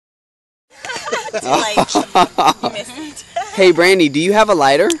Too late. You missed it. Hey, Brandy, do you have a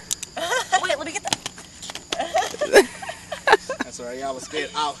lighter? Wait, let me get that. That's alright. I was scared.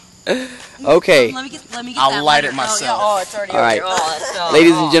 Ow. Okay. Let me get I'll that light lighter. it myself. Oh, it's already All right. over here. Oh, that's,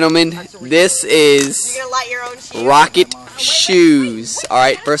 Ladies and gentlemen, this You're is gonna light your own shoe? Rocket Shoes. All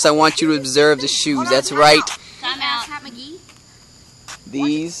right, first I want you to observe the shoes. That's right. Time out. McGee.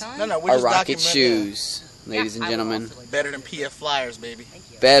 These No, we're are just Rocket documenting. Shoes, ladies and gentlemen. Better than PF Flyers, baby.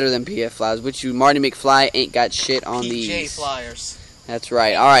 Better than PF Flyers. Which you, Marty McFly, ain't got shit on PJ these. Flyers. That's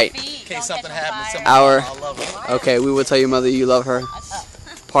right. All right. In case something happens to me, Our I'll love it. okay, we will tell your mother you love her.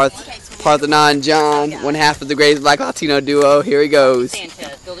 Parthenon John, one half of the great Black Latino duo. Here he goes.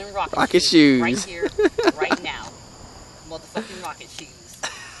 Santa building Rocket shoes. right here, right now. Motherfucking rocket shoes.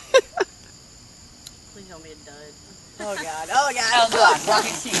 Please don't be a dud. Oh god. Oh god. Oh god.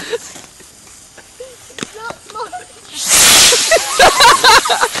 Rocket shoes.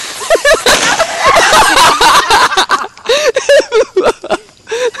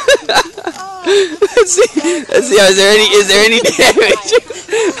 Let's see. Is there any damage?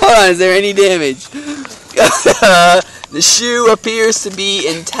 Hold on, is there any damage? The shoe appears to be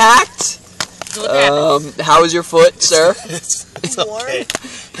intact. How is your foot, sir? It's okay.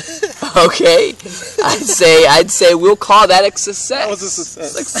 Okay. I'd say we'll call that a success. That was a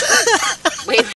success. Wait.